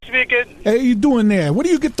chicken. Hey, you doing there? What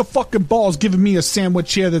do you get the fucking balls giving me a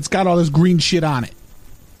sandwich here that's got all this green shit on it?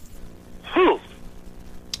 Who?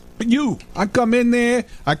 You. I come in there,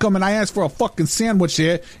 I ask for a fucking sandwich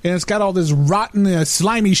here, and it's got all this rotten,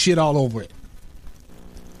 slimy shit all over it.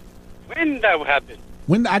 When that happened?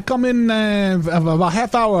 When I come in about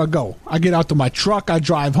half hour ago, I get out to my truck, I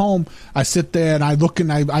drive home, I sit there and I look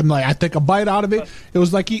and I'm like, I take a bite out of it. It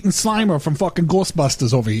was like eating Slimer from fucking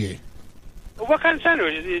Ghostbusters over here. What kind of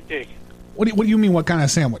sandwich did you take? What do you mean? What kind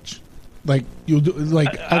of sandwich? Like you do?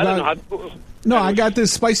 Like I don't know how to. No, I got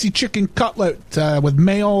this spicy chicken cutlet with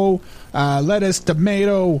mayo, lettuce,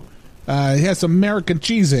 tomato. It has some American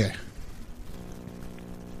cheese there.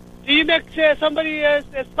 Do you make somebody a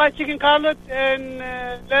spicy chicken cutlet and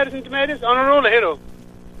lettuce and tomatoes on a roller, hero?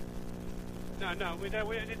 No, we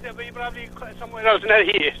probably somewhere else, not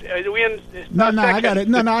here. No, I got it.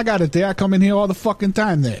 No, I got it there. I come in here all the fucking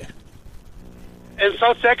time there. In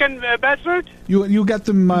South Second, Bedford? You got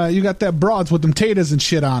them. You got that broads with them taters and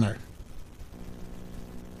shit on her.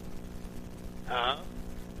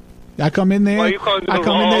 I come in there.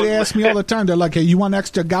 They ask me all the time. They're like, "Hey, you want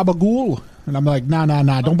extra gabagool?" And I'm like, "Nah.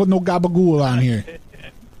 Don't put no gabagool on here."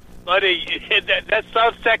 Buddy, that's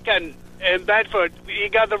South Second in Bedford. You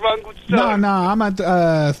got the wrong store. No. I'm at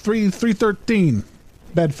 313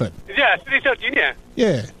 Bedford. Yeah, 313. Yeah.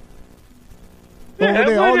 Yeah. Over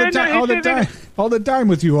there all the time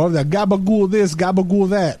with you. All that gabagool this, gabagool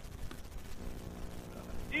that.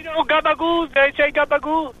 You know gabagool? They say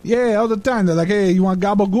gabagool? Yeah, all the time. They're like, "Hey, you want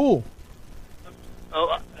gabagool?"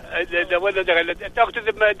 Oh, talk to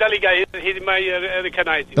the deli guy. He's my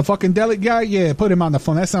recognizing. The fucking deli guy? Yeah, put him on the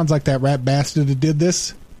phone. That sounds like that rat bastard that did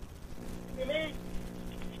this.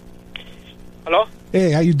 Hello?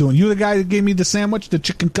 Hey, how you doing? You the guy that gave me the sandwich, the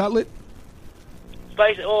chicken cutlet?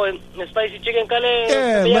 Spicy chicken cutlet.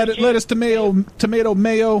 Yeah, lettuce, tomato,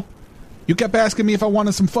 mayo. You kept asking me if I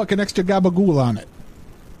wanted some fucking extra gabagool on it.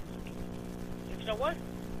 Extra what?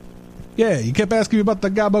 Yeah, you kept asking me about the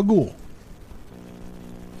gabagool.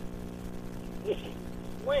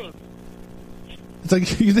 Wayne. It's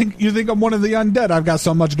like you think I'm one of the undead. I've got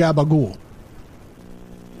so much gabagool.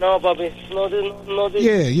 No, Bobby. No.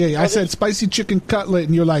 Yeah. I said spicy chicken cutlet,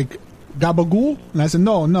 and you're like, gabagool? And I said,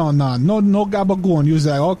 no gabagool. And you was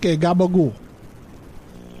like, okay, gabagool.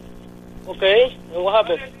 Okay, and what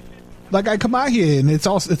happened? Like I come out here and it's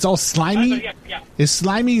all slimy. Yeah. It's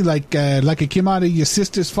slimy like it came out of your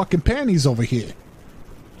sister's fucking panties over here.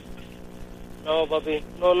 No, Bobby.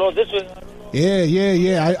 No, this way.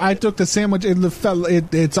 Yeah. I took the sandwich.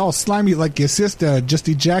 It's all slimy like your sister just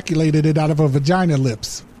ejaculated it out of her vagina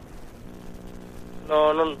lips.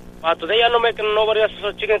 No. Today I'm not making nobody else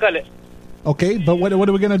chicken cutlet. Okay, but what are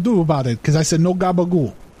we gonna do about it? Because I said no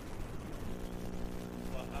gabagool.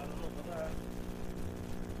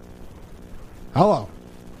 Hello.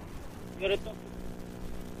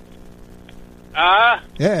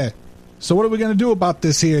 Yeah. So what are we gonna do about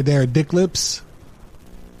this here, there, Dick Lips?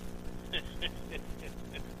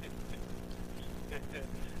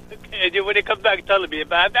 Okay, when they come back, tell me.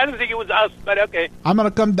 But I don't think it was us. But okay. I'm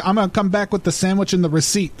gonna come back with the sandwich and the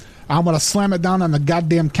receipt. I'm gonna slam it down on the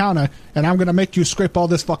goddamn counter, and I'm gonna make you scrape all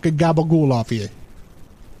this fucking gabagool off here.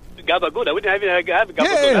 Gabagool? I wouldn't have gabagool.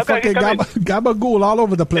 Yeah, fucking gabagool all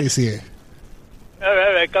over the place here. All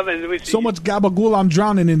right, come in. So much gabagool, I'm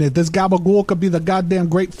drowning in it. This gabagool could be the goddamn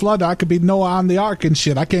Great Flood. I could be Noah on the Ark and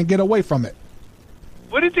shit. I can't get away from it.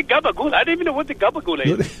 What is the gabagool? I don't even know what the gabagool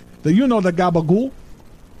is. Do you know the gabagool?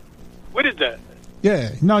 What is that?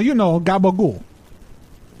 Yeah, no, you know gabagool.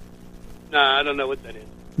 Nah, I don't know what that is.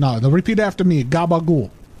 No, repeat after me, gabagool.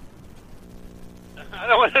 I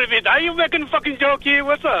don't want to repeat. Are you making a fucking joke here?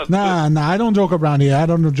 What's up? Nah, I don't joke around here. I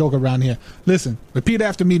don't joke around here. Listen, repeat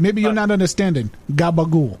after me. Maybe you're not understanding.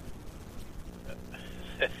 Gabagool.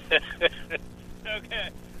 Okay.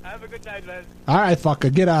 Have a good night, man. All right,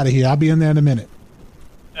 fucker. Get out of here. I'll be in there in a minute.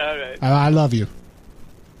 All right. I love you.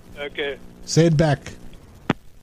 Okay. Say it back.